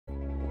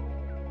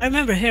I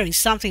remember hearing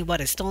something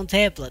about a stone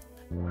tablet.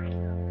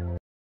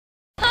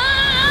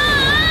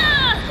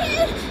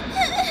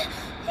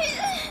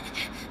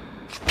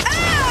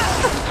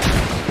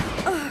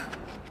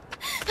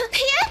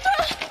 Pietro,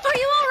 are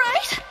you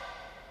alright?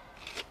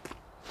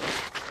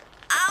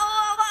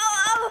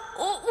 Ow!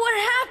 What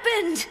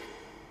happened?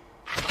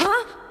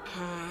 Huh?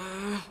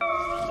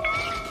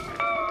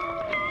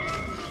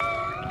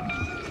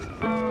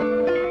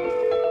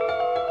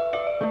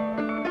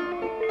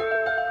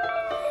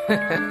 A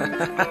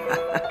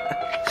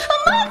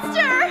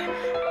monster!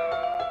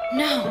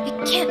 No, it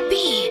can't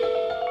be.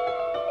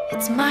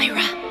 It's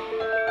Myra.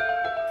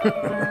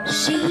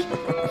 She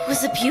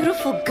was a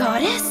beautiful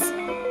goddess?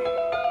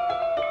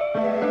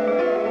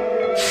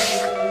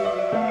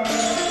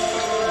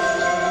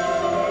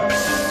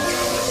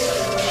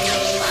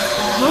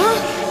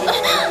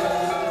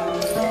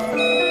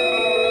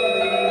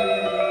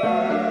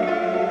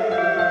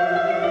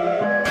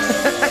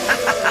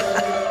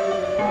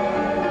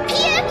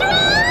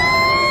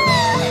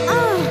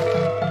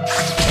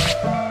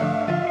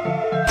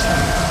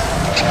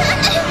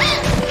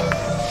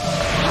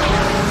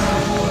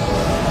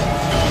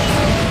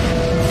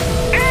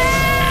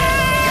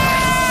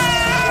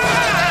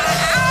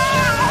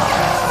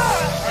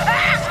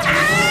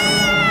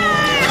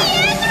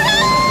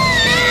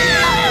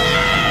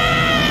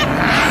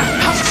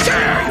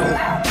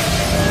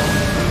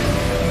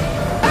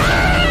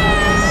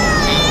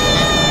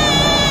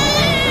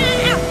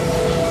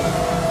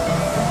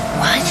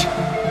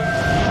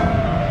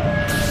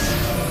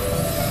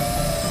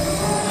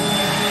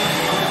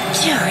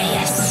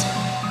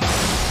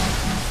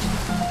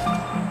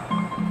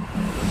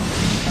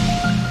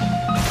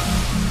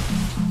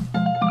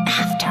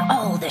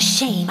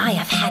 I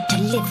have had to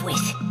live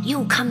with.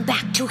 You come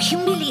back to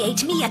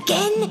humiliate me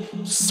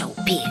again? So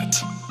be it.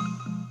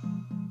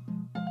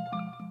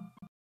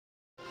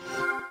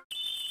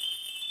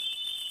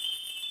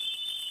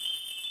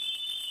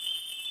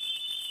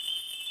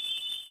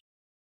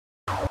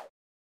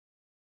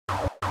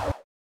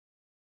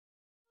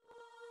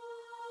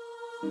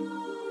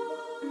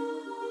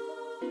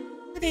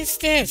 What is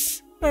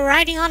this? We're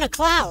riding on a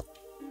cloud.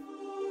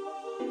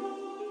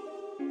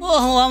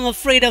 Oh, I'm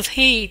afraid of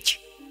heat.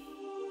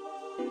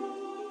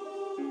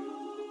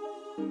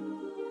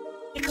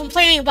 We're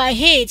complaining about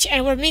heat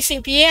and we're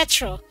missing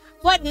Pietro.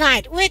 What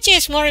night? Which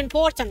is more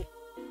important?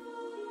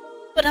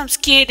 But I'm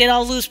scared that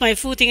I'll lose my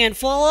footing and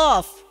fall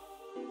off.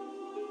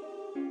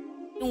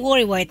 Don't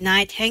worry, White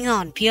Knight. Hang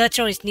on.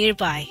 Pietro is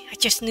nearby. I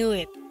just knew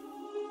it.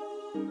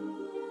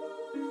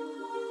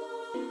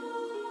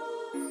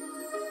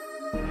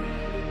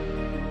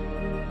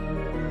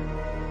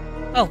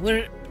 Oh,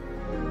 we're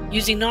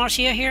using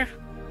Narcia here?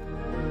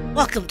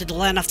 Welcome to the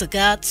land of the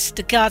gods.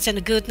 The gods and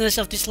the goodness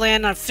of this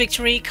land are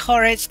victory,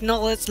 courage,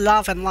 knowledge,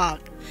 love, and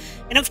luck.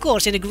 And of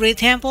course, in the great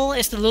temple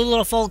is the ruler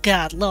of all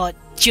gods, Lord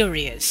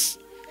Jurius.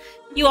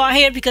 You are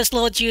here because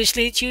Lord Jurius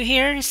leads you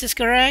here, is this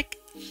correct?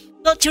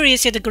 Lord Jurius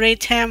is at the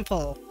great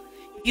temple.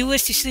 If you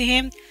wish to see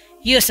him,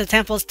 use the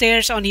temple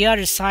stairs on the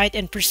other side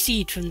and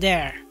proceed from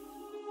there.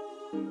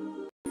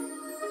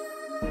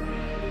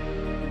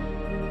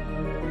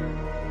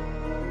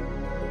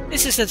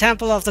 This is the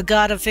temple of the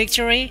god of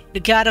victory. The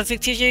god of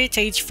victory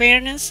takes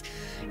fairness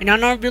and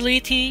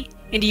honorability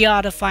in the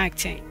art of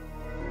fighting.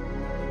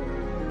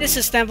 This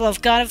is the temple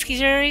of god of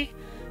victory.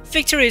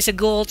 Victory is a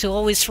goal to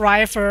always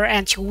strive for,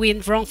 and to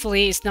win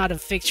wrongfully is not a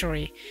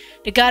victory.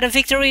 The god of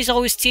victory is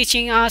always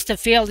teaching us the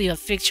value of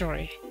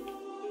victory.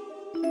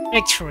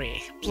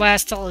 Victory.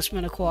 Blast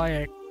talisman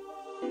acquired.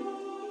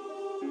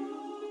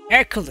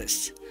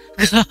 Hercules.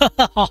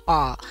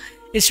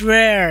 It's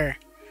rare.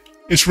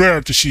 It's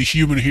rare to see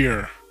human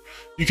here.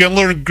 You can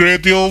learn a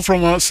great deal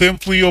from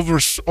simply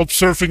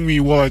observing me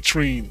while I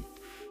train.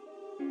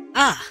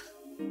 Ah.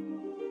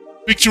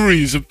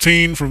 Victory is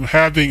obtained from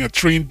having a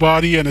trained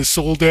body and a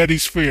soul that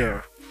is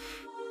fair.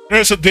 There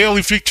is a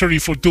daily victory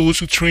for those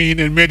who train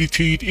and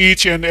meditate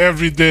each and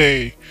every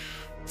day.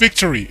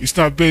 Victory is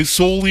not based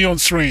solely on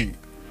strength.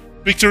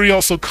 Victory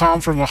also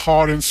comes from a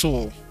heart and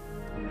soul.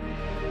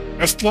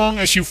 As long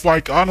as you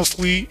fight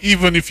honestly,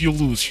 even if you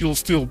lose, you'll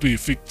still be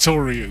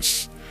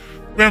victorious.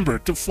 Remember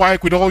to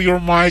fight with all your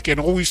might and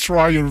always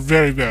try your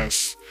very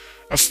best.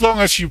 As long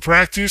as you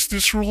practice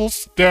these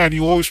rules, then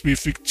you'll always be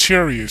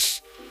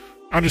victorious.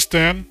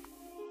 Understand?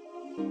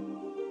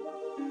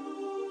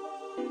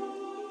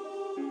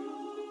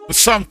 But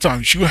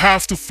sometimes you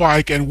have to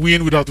fight and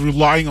win without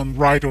relying on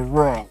right or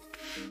wrong.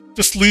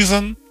 Just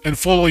listen and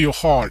follow your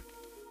heart.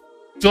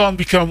 Don't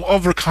become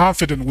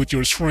overconfident with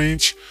your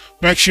strength.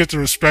 Make sure to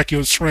respect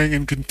your strength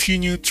and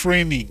continue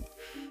training.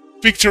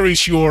 Victory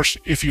is yours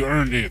if you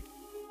earned it.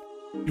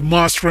 You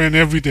must train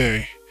every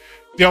day.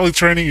 Daily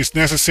training is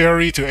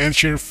necessary to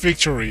ensure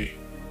victory.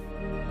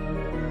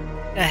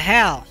 The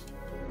hell?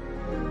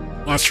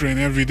 Must train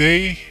every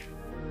day.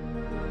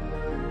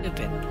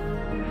 Stupid.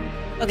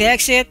 Okay,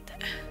 exit.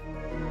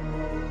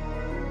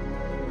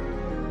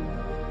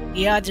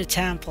 The other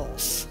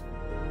temples.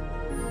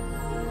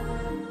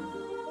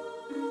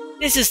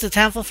 This is the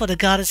temple for the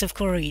goddess of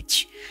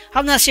courage.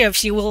 I'm not sure if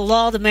she will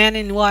allow the man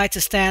in white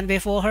to stand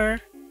before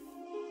her.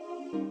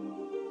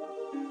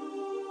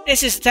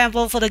 This is the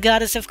temple for the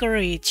goddess of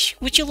courage.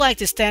 Would you like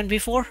to stand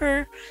before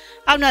her?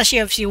 I'm not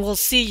sure if she will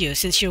see you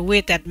since you're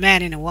with that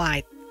man in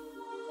white.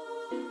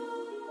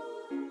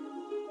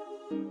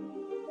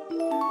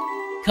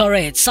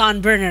 Courage,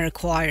 sunburner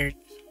acquired.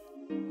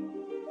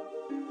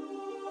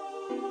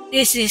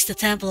 This is the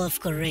temple of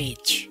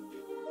courage.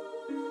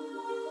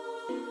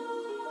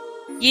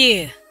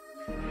 You,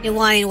 the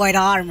one in white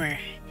armor,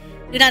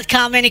 do not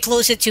come any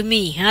closer to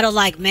me. I don't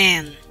like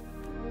men.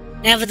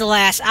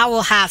 Nevertheless, I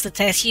will have to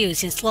test you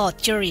since Lord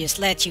Curious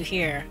led you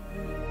here.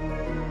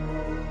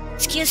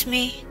 Excuse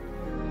me.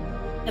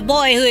 The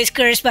boy who is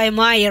cursed by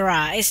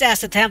Mayra is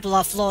at the temple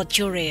of Lord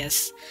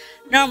Curious.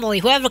 Normally,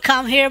 whoever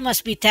come here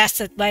must be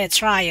tested by a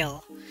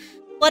trial.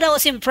 But I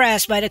was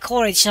impressed by the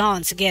courage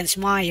shown against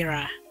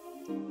Mayra.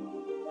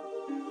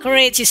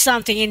 Courage is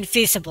something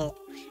invisible.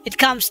 It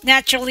comes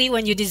naturally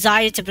when you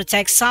desire to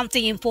protect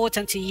something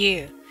important to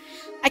you.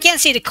 I can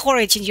see the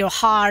courage in your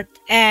heart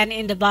and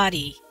in the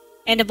body.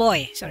 And the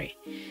boy, sorry.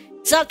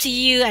 It's up to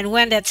you, and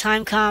when that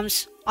time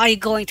comes, are you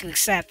going to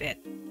accept it?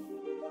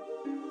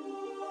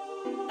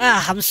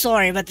 I'm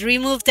sorry, but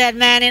remove that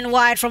man in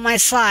white from my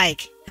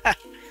psyche.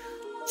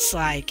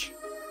 Psyche.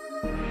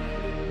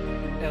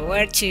 So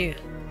where to?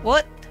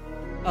 What?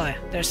 Oh,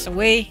 there's a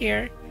way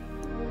here.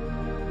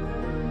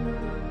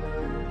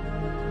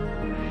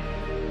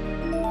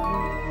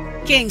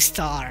 King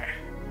Star.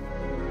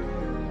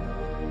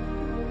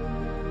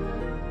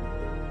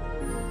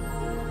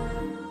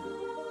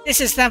 This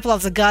is temple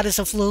of the goddess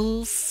of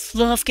love.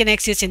 Love can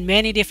exist in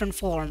many different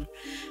forms.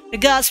 The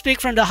gods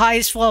speak from the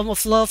highest form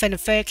of love and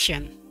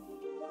affection.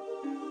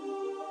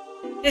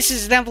 This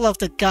is the temple of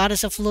the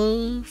goddess of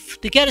love.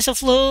 The goddess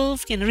of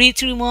love can read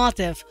through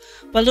motive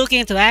by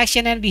looking into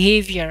action and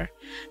behavior.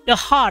 The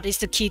heart is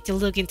the key to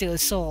look into a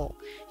soul.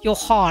 Your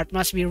heart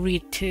must be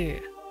read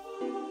too.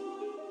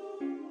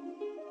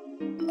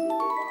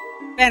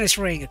 Vanish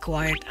ring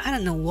acquired. I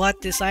don't know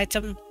what this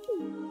item.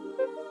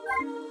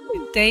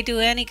 Did they do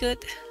any good?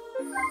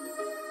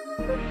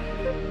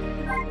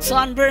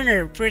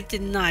 Sunburner, pretty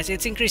nice.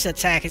 It's increased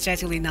attack, it's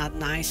actually not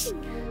nice.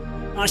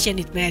 Narcia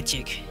need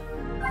magic.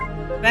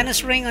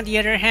 Vanish ring on the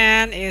other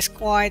hand is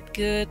quite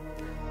good,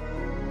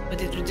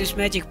 but it reduced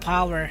magic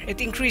power.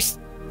 It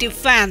increased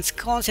defense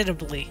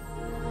considerably.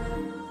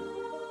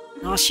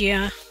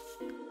 Narcia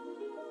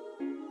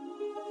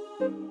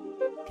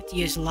could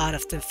use a lot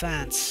of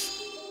defense.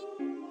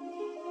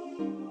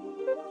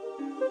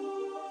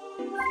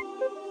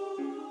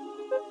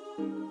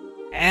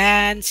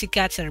 And she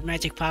got her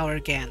magic power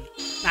again.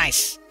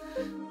 Nice.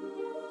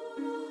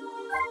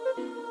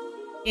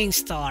 King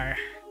Star.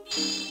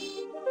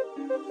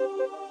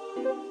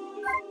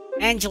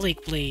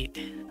 Angelic Blade.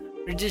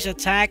 Reduce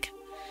attack.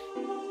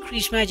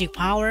 Increase magic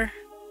power.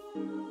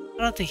 I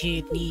don't think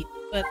he'd need,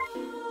 but...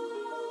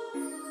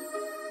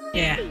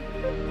 yeah.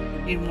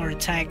 Need more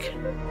attack.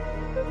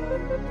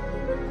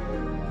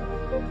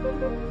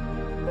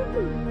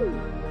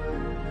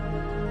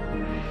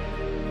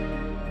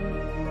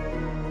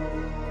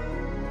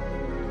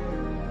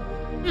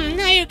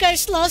 Now you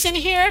guys lost in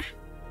here?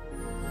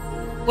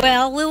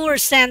 Well, we were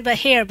sent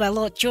here by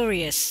Lord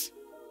Curious.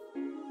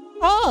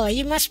 Oh,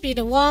 you must be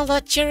the one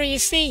Lord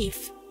Curious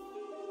saved.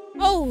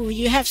 Oh,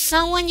 you have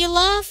someone you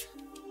love?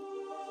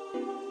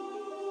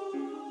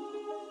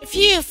 If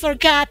you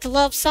forgot to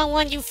love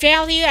someone you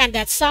value and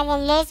that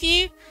someone loves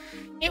you,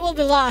 it will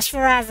be lost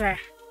forever.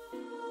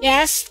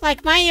 Yes,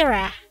 like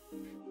Mayra.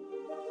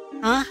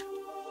 Huh?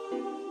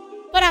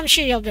 But I'm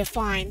sure you'll be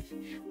fine.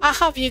 I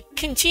hope you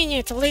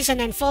continue to listen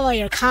and follow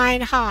your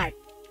kind heart.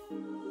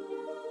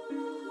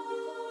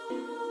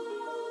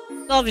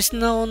 Love is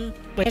known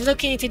by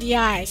looking into the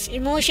eyes.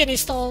 Emotion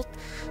is told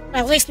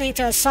by listening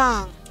to a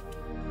song.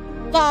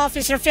 Love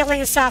is revealing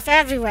itself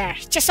everywhere.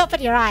 Just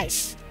open your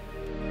eyes.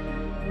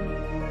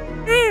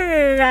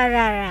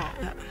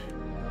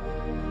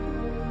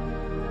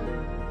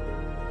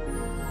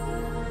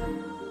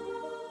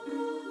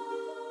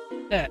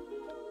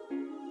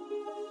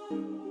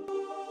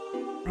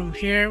 From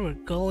here, we're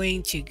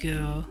going to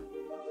go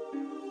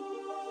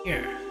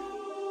here.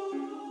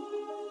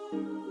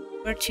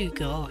 Where to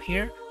go?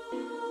 Here?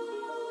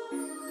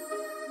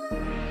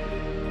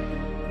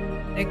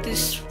 Take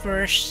this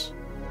first.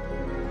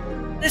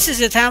 This is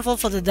the temple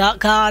for the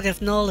god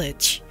of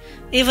knowledge.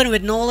 Even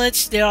with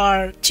knowledge, there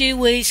are two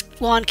ways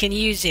one can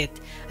use it.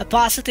 A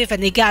positive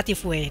and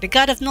negative way. The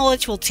god of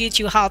knowledge will teach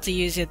you how to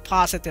use it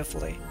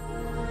positively.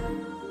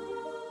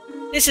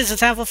 This is a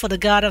temple for the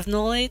god of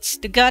knowledge.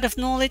 The god of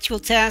knowledge will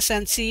test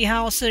and see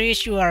how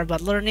serious you are about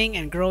learning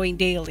and growing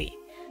daily.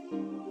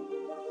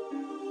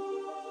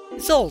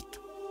 Result.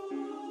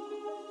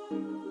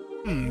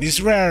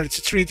 It's rare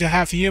to treat to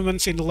have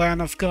humans in the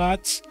land of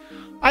gods.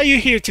 Are you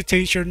here to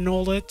teach your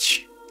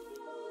knowledge?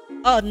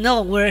 Oh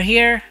no, we're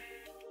here.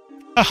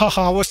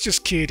 Hahaha, I was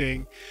just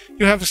kidding.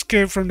 You have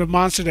escaped from the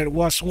monster that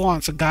was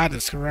once a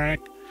goddess,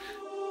 correct?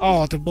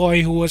 Oh, the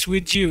boy who was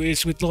with you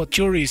is with Lord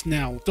Juris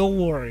now, don't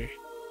worry.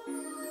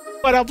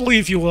 But I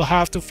believe you will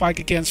have to fight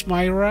against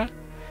Myra.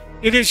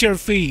 It is your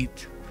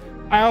fate.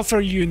 I offer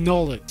you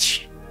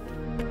knowledge.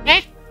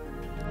 Eh?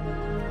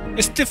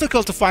 It's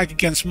difficult to fight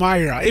against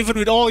Myra, even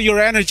with all your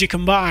energy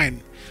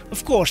combined.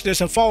 Of course, there's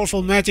a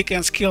powerful magic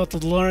and skill to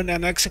learn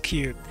and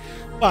execute.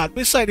 But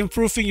besides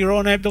improving your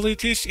own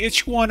abilities,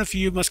 each one of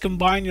you must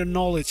combine your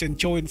knowledge and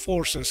join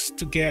forces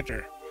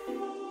together.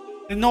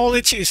 The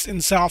knowledge is in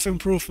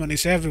self-improvement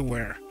is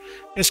everywhere.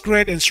 There's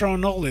great and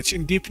strong knowledge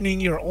in deepening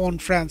your own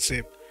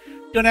friendship.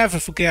 Don't ever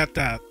forget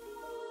that.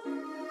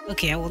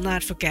 Okay, I will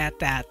not forget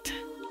that.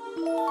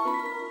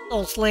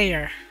 Soul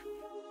Slayer.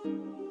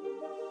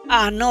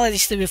 Knowledge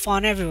is to be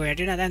found everywhere.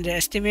 Do not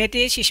underestimate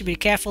this. You should be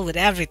careful with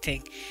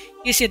everything.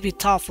 You should be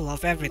thoughtful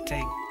of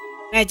everything.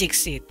 Magic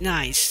seed.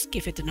 Nice.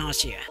 Give it to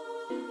Narcia.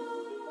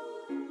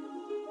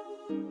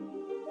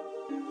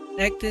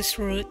 Take this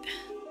route.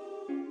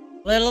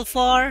 Little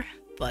far,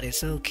 but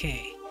it's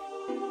okay.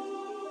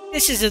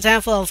 This is the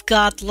temple of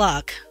God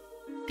Luck.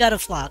 God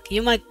of Luck.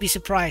 You might be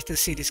surprised to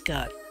see this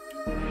god.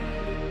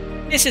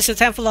 This is the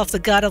temple of the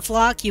God of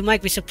Luck. You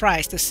might be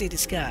surprised to see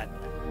this god.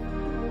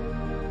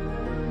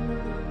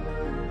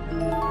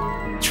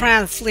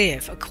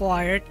 Transleaf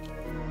acquired.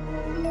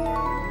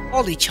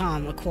 Holy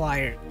Charm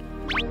acquired.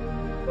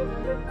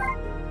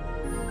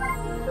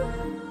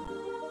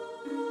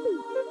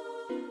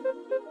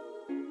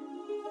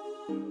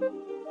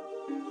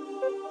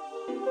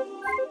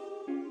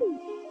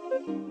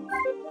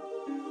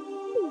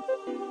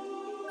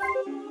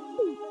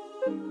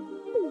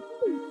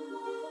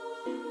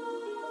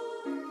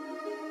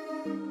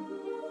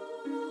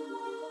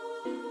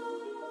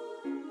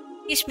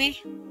 Excuse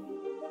me?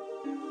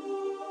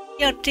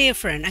 You're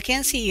different. I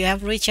can see you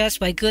have reached us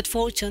by good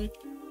fortune.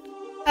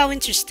 How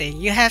interesting.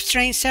 You have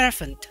trained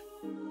servant.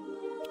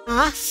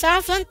 Huh?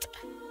 Servant?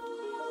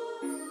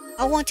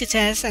 I want to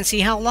test and see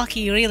how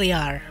lucky you really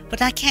are,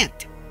 but I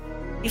can't.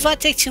 If I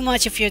take too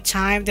much of your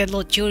time, then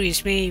Lord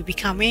Juris may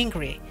become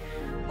angry.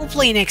 We'll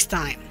play next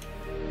time.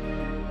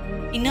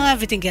 You know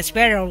everything gets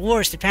better or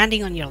worse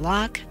depending on your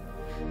luck.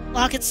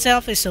 Luck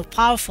itself is so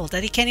powerful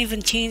that it can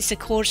even change the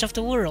course of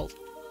the world.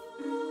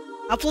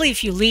 I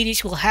believe you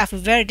ladies will have a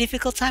very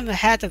difficult time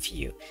ahead of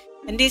you,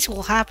 and this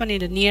will happen in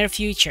the near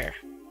future.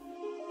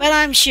 But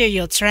I'm sure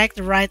you'll track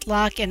the right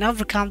luck and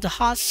overcome the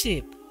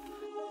hardship.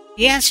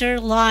 The answer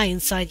lies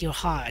inside your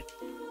heart.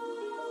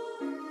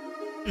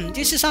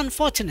 This is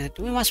unfortunate.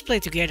 We must play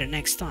together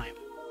next time.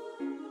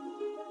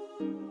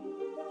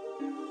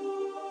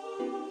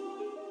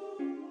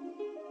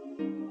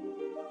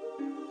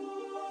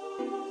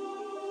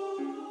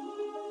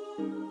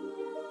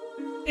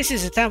 This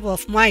is the temple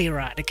of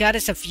Myra, the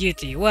goddess of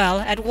beauty.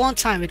 Well, at one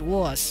time it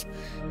was.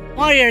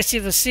 Myra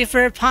received a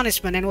severe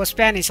punishment and was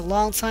banished a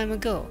long time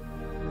ago.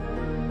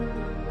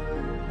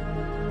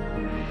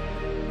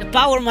 The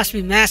power must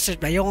be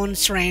mastered by your own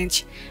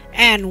strength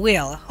and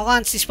will.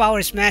 Once this power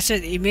is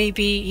mastered, it may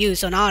be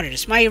used on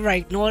others. Myra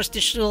ignores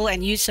this rule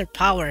and uses her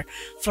power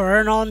for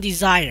her own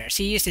desires.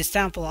 She used this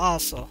temple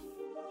also.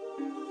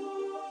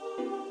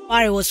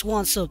 Myra was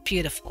once so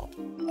beautiful.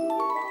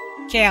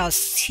 Chaos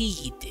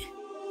Seed.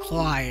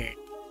 Acquired.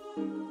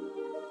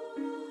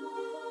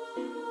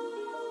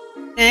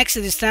 Next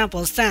to this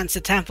temple stands the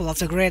temple of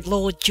the great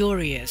Lord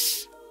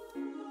Juris.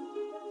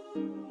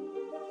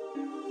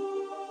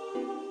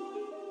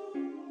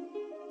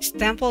 This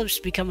temple has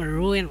become a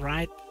ruin,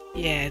 right?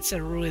 Yeah, it's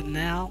a ruin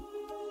now.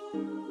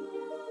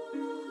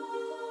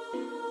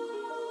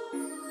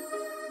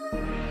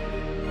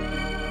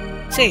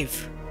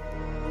 Save.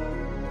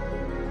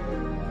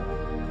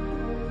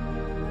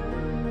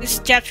 This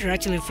chapter is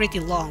actually pretty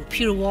long.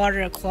 Pure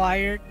water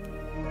acquired.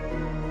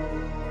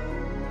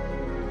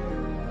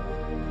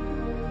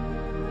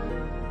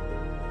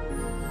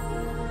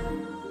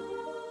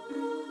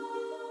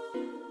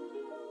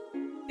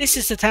 This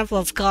is the temple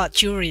of God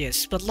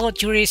Juris, but Lord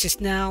Juris is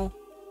now...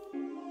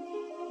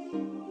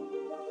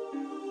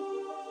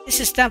 This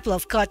is temple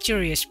of God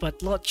Juris,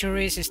 but Lord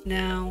Juris is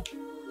now...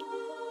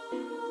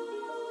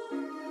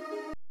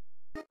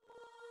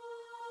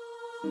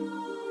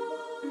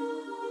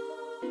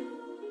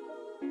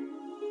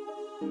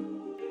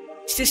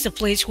 Is this the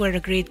place where the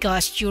great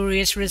god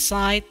Juris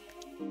reside?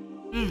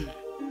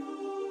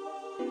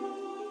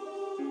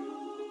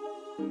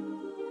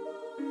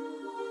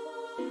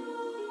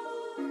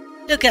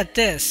 Look at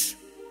this.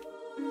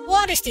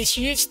 What is this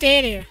huge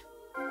statue?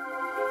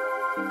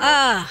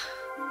 Ah!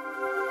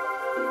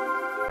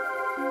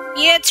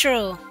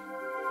 Pietro!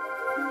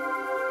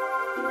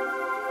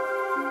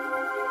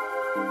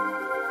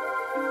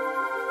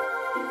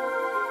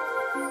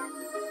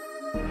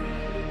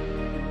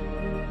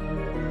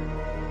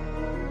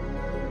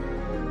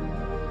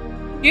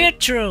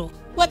 Pietro!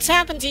 What's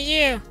happened to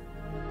you?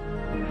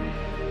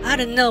 I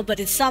don't know,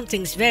 but it's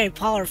something's very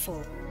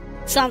powerful.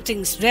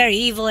 Something's very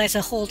evil has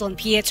a hold on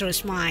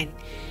Pietro's mind.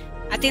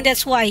 I think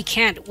that's why he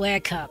can't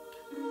wake up.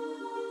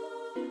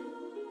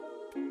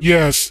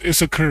 Yes,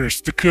 it's a curse.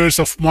 The curse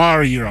of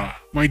Myra,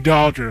 my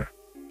daughter.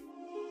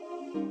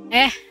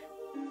 Eh?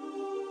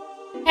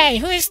 Hey,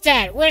 who is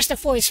that? Where's the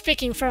voice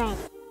speaking from?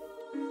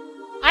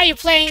 Are you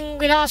playing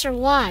with us or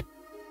what?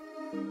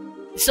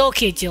 It's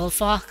okay,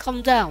 Jilfa.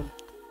 Calm down.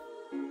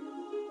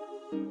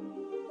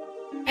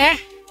 Eh?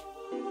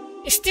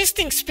 Is this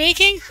thing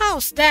speaking?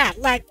 How's that?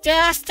 Like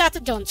the statue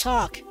don't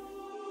talk.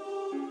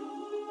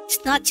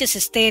 It's not just a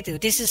statue.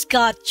 This is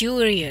God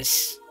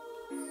Julius.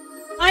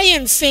 Are you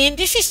insane?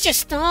 This is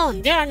just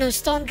stone. There are no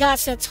stone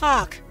gods that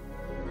talk.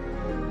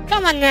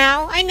 Come on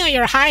now. I know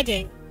you're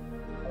hiding.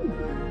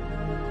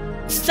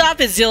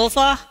 Stop it,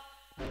 Zilpha.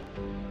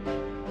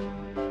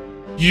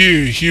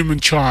 You, human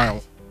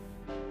child.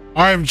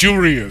 I am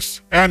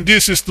Julius, and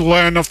this is the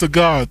land of the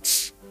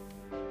gods.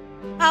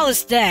 How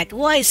is that?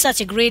 Why is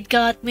such a great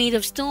god made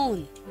of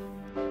stone?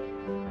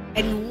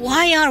 And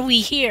why are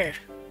we here?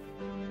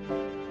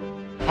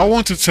 I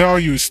want to tell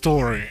you a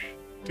story.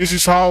 This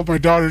is how my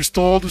daughter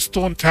stole the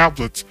stone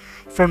tablets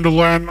from the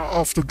land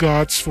of the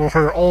gods for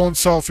her own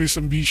selfish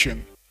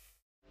ambition.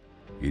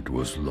 It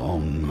was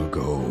long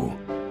ago.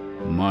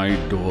 My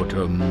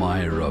daughter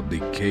Myra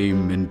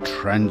became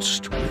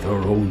entranced with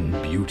her own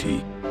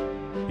beauty.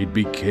 It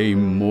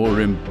became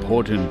more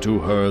important to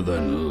her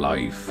than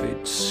life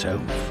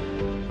itself.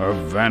 Her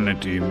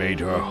vanity made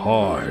her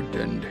hard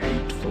and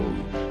hateful.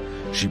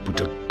 She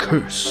put a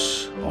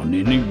curse on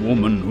any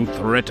woman who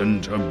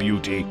threatened her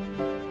beauty.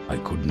 I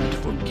couldn't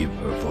forgive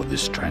her for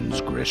this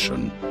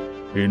transgression.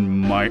 In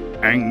my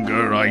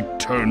anger, I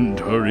turned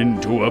her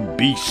into a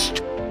beast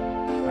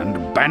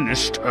and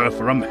banished her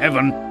from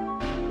heaven.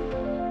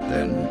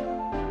 Then,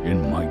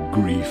 in my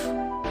grief,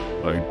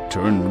 I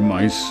turned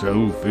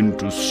myself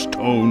into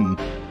stone.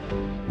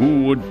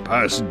 Who would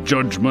pass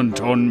judgment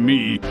on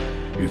me,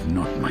 if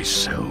not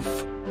myself?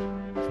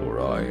 For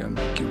I am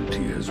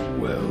guilty as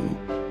well,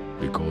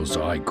 because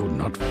I could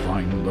not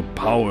find the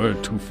power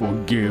to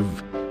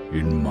forgive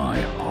in my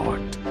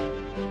heart.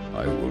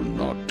 I will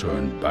not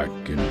turn back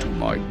into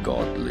my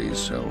godly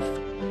self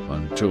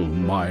until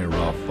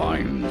Myra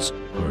finds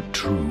her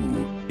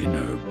true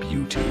inner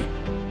beauty.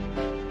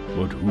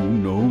 But who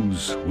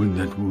knows when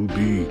that will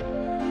be,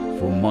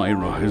 for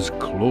Myra has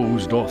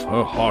closed off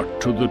her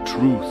heart to the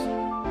truth.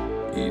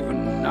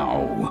 Even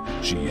now,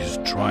 she is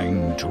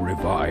trying to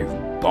revive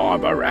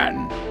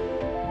Barbaran.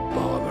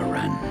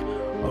 Barbaran,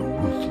 a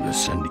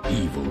ruthless and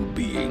evil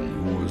being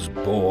who was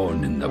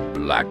born in the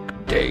black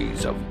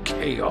days of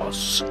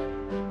chaos.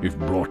 If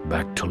brought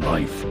back to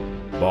life,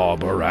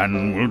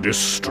 Barbaran will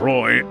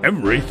destroy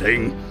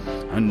everything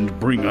and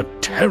bring a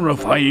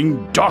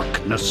terrifying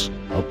darkness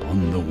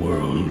upon the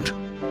world.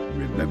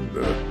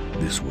 Remember,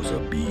 this was a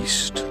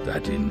beast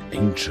that in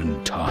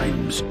ancient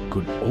times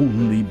could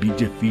only be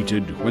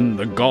defeated when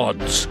the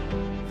gods,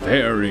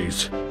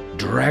 fairies,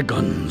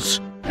 dragons,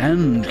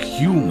 and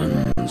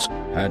humans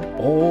had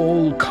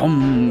all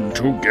come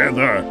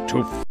together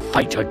to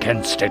fight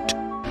against it.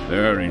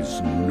 There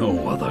is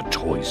no other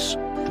choice.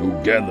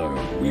 Together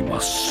we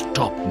must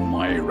stop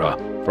Myra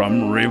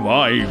from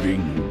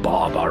reviving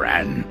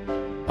Barbaran.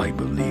 I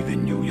believe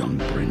in you, young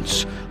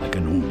prince. I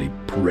can only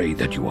pray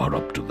that you are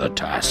up to the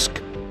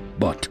task.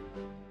 But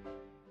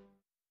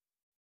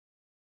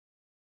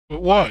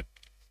what?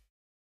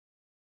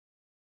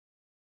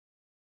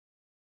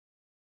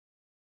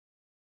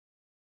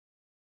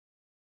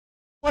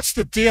 What's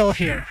the deal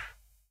here?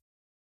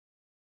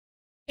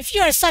 If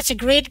you are such a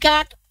great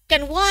god,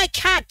 then why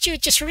can't you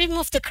just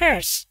remove the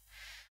curse?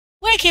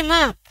 Wake him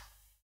up!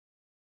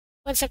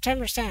 When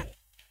September 10.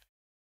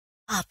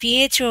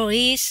 Pietro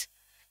is.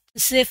 To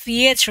save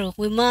Pietro,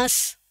 we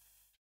must.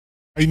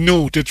 I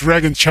know that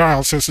Dragon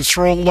Child has a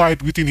strong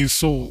light within his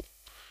soul.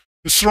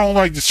 The strong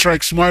light that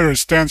strikes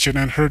Myra's tension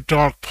and her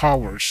dark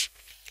powers.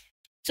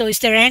 So is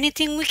there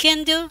anything we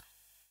can do?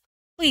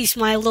 Please,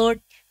 my lord,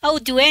 I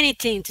would do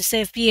anything to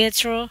save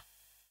Pietro.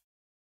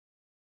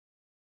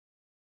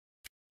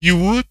 You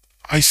would?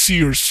 I see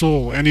your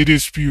soul, and it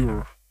is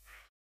pure.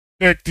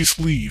 Take this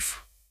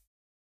leaf.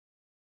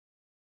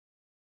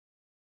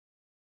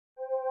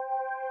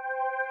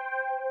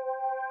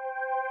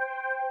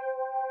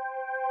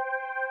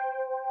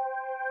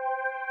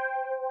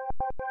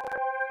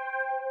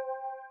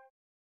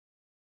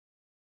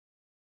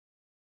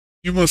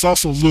 You must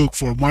also look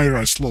for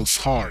Myra's lost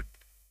heart.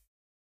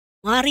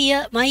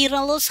 Myra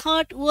lost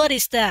heart? What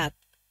is that?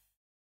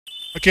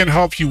 I can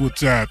help you with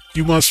that.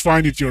 You must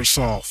find it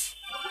yourself.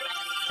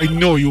 I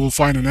know you will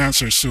find an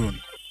answer soon.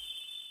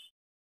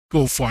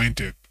 Go find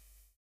it.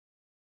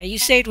 You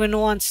said when no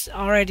one's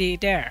already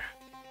there.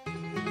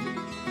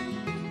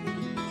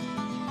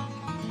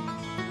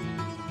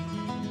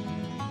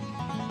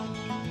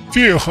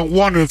 Phew, I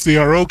wonder if they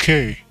are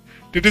okay.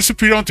 They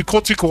disappeared onto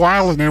Kotiko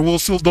Island and we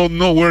still don't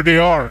know where they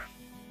are.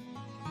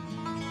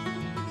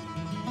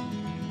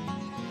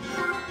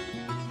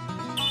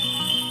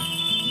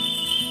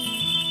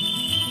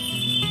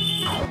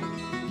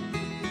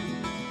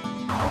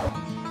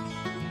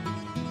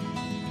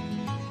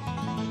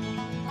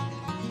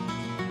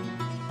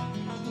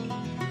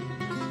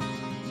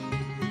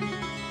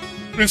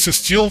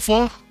 Princess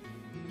Jilfa?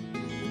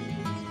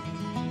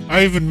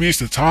 I even miss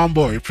the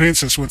tomboy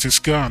princess with his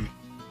gun.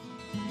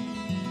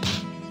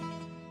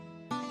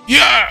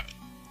 Yeah!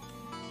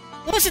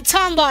 Who's the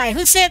tomboy?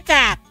 Who said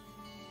that?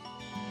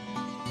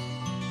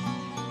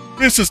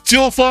 Princess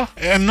Dilfa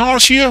and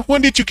Narcia,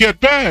 when did you get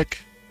back?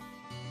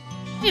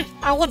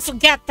 I won't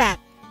forget that.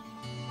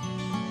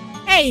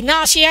 Hey,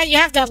 Narcia, you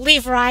have that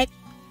leaf, right?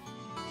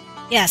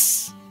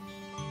 Yes.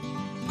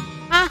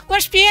 Huh?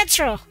 Where's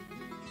Pietro?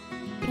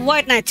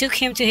 White Knight took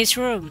him to his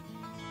room.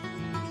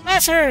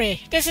 Let's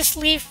hurry. This is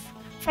leaf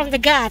from the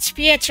gods.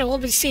 Pietro will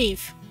be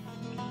safe.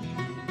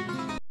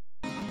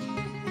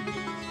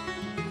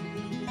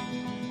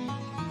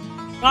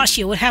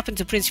 Narcia, what happened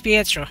to Prince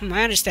Pietro?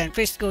 I understand.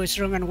 Please go to his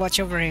room and watch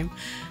over him.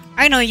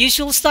 I know,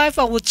 usual stuff.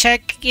 I will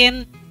check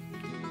in.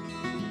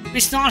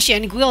 Miss Narcia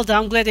and Gwilda,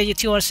 I'm glad that you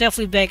two are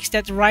safely back. Is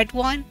that the right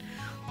one?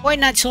 White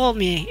Knight told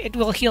me it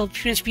will heal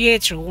Prince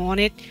Pietro,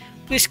 won't it?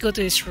 Please go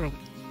to his room.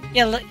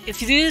 Yeah,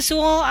 if you do so,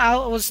 I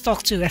will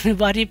talk to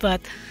everybody, but,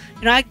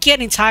 you know, I'm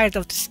getting tired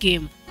of this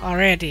game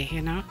already,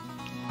 you know?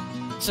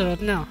 So,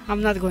 no,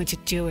 I'm not going to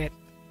do it.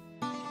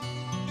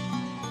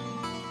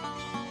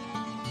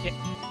 Yeah,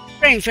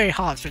 praying very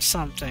hard for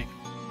something.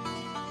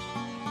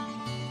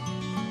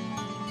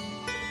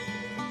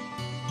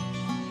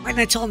 White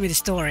Knight told me the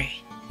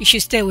story. You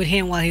should stay with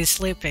him while he's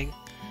sleeping.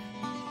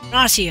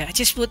 Narcia, I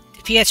just put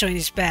Pietro in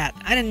his bed.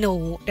 I didn't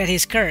know that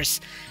he's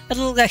cursed. It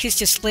looked like he's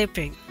just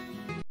sleeping.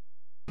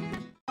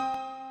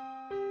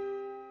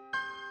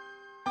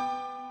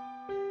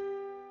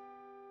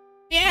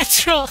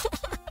 Pietro!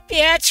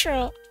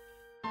 Pietro!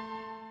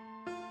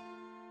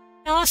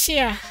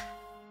 Narcia!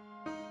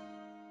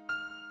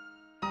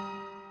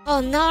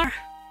 Oh, Nar!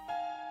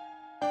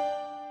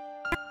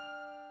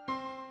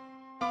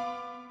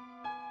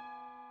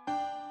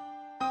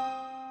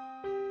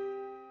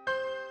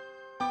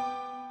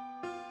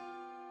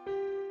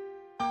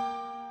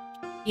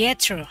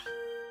 Pietro,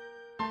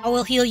 I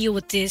will heal you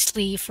with this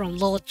leaf from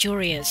Lord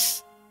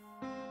Jurius.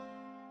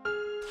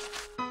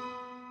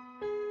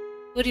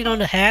 Put it on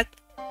the head?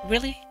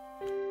 Really?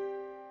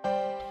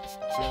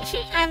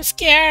 I'm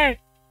scared!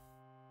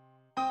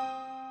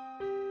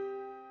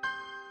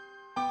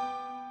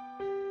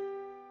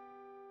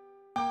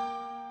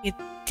 It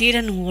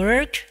didn't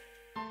work?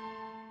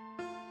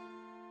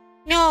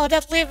 No,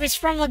 that leaf is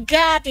from a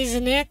god,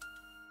 isn't it?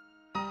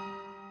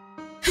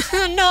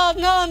 No,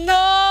 no,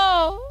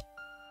 no!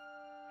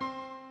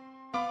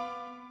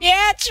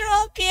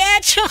 Pietro!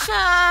 Pietro!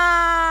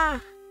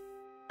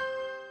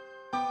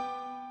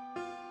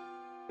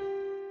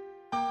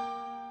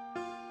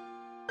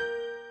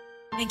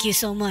 Thank you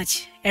so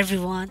much,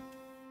 everyone.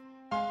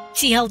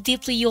 See how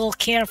deeply you all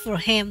care for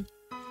him.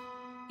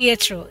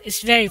 Pietro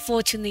is very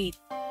fortunate.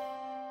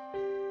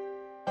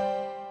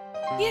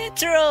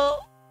 Pietro!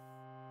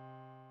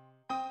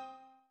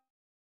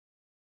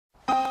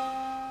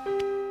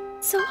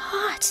 So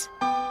hot.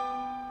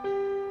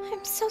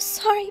 I'm so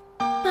sorry,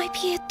 my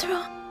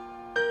Pietro.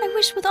 I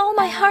wish with all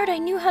my heart I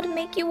knew how to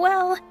make you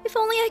well. If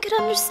only I could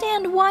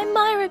understand why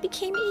Myra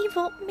became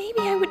evil, maybe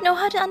I would know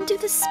how to undo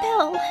the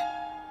spell.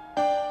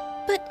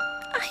 But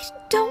I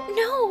don't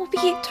know,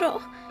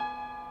 Pietro.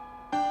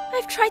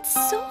 I've tried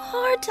so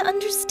hard to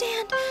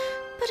understand,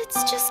 but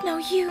it's just no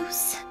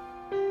use.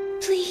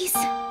 Please,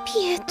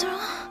 Pietro,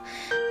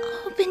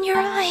 open your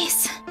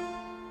eyes.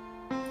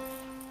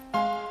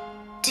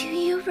 Do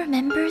you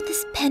remember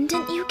this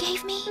pendant you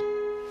gave me?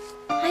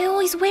 I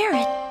always wear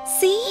it,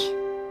 see?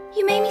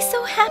 You made me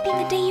so happy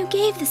the day you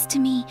gave this to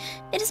me.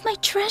 It is my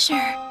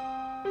treasure.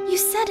 You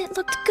said it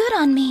looked good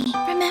on me,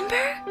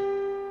 remember?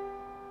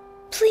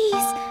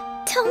 Please,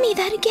 tell me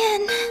that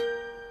again.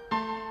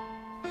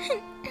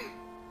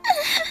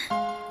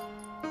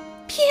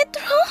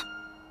 Pietro,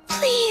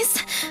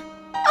 please,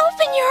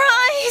 open your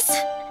eyes.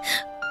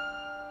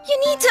 You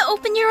need to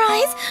open your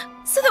eyes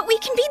so that we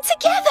can be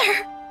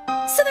together.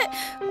 So that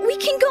we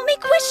can go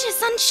make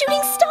wishes on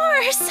shooting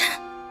stars.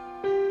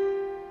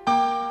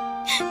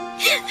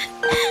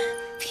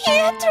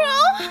 Pietro,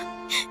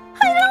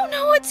 I don't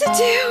know what to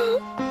do.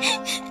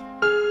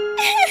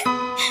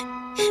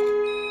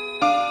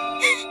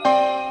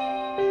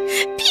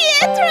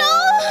 Pietro!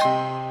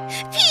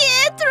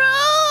 Pietro!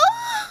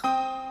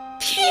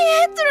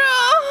 Pietro!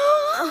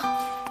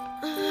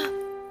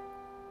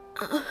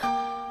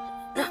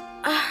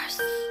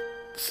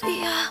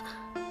 Narcia.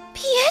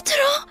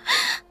 Pietro!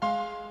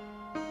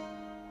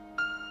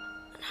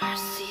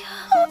 Narcia.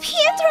 Oh,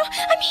 Pietro,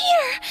 I'm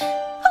here!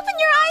 Open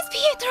your eyes,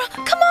 Pietro!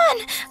 Come on!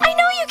 I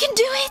know you can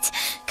do it!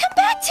 Come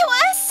back to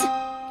us!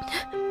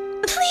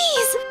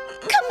 Please,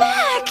 come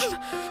back!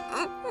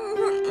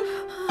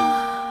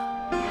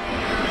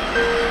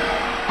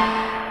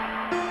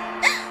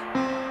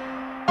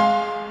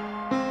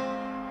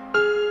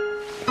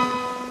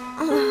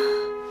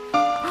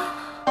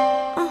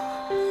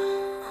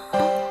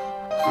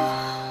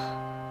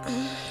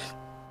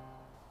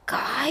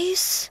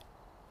 Guys?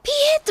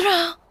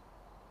 Pietro!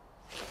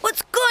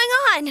 What's going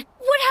on?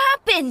 What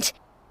happened?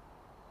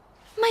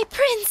 My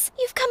prince,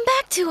 you've come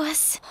back to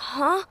us.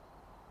 Huh?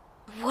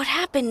 What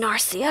happened,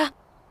 Narcia?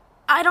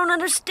 I don't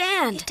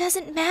understand. It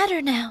doesn't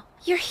matter now.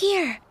 You're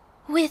here,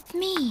 with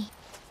me.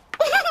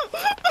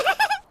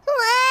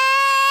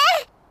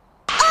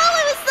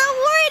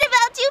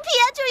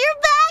 Pietro,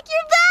 you're back!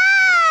 You're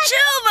back!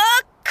 Silva,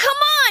 come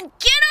on,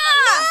 get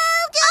up!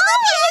 Oh,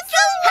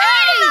 Pietro's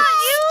Hey, back!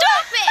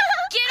 stop it!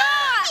 Get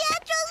up!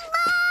 Pietro's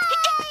back!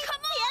 Come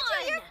Pietro,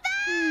 on! you're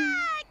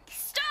back!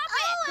 Stop Oh,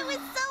 it! I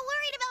was so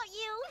worried about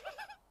you.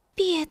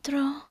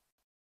 Pietro.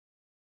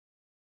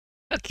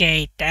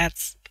 Okay,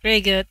 that's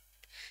very good.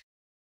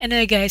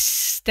 Anyway,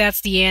 guys,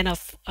 that's the end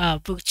of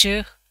book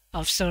 2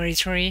 of story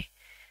 3.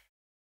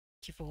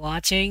 Thank you for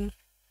watching.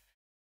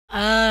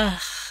 I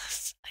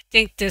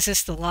think this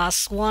is the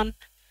last one,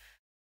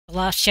 the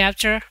last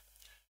chapter.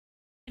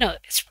 You know,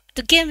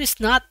 the game is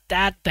not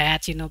that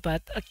bad, you know,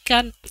 but I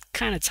got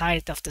kind of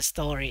tired of the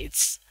story.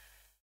 It's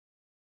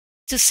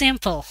too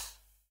simple.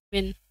 I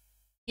mean,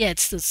 yeah,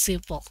 it's too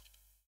simple.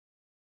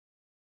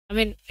 I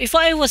mean, if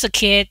I was a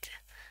kid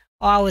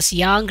or I was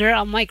younger,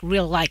 I might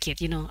really like it,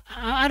 you know.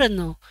 I don't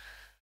know.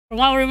 From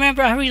what I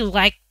remember, I really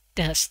liked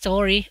the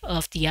story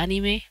of the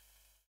anime.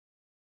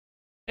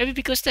 Maybe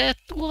because that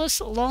was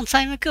a long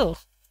time ago.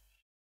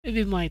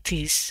 Maybe my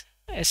taste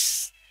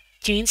has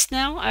changed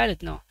now. I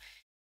don't know.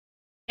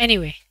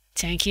 Anyway,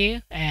 thank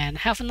you and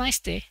have a nice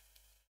day.